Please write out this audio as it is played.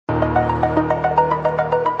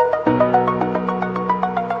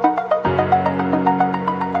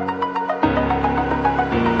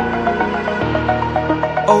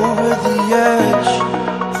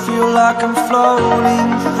like I'm floating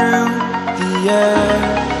through the air.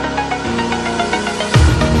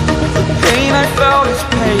 The pain I felt is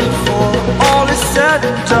paid for, all is said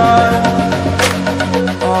and done.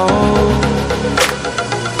 Oh,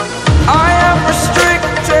 I am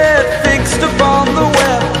restricted, fixed upon the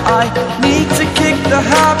web. I need to kick the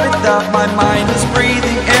habit that my mind is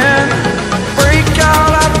breathing in. Break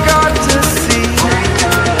out, I've got to see.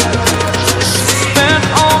 Spent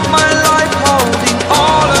all my life holding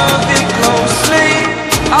all of it closely.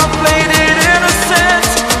 I played it innocent,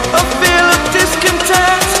 a feel of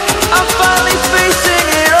discontent. I'm finally facing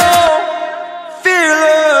it all,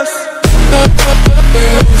 fearless.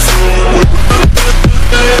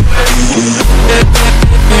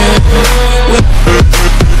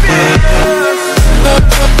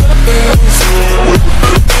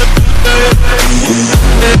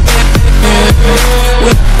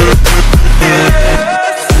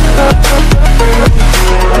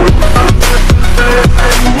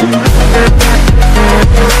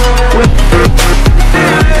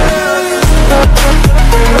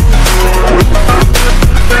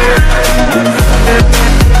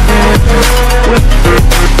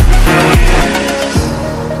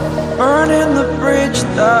 Burning the bridge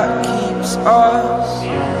that keeps us.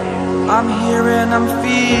 I'm here and I'm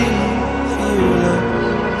feeling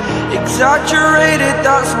fearless. Exaggerated,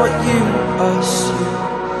 that's what you assume.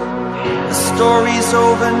 The story's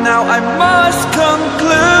over now, I must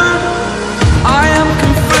conclude.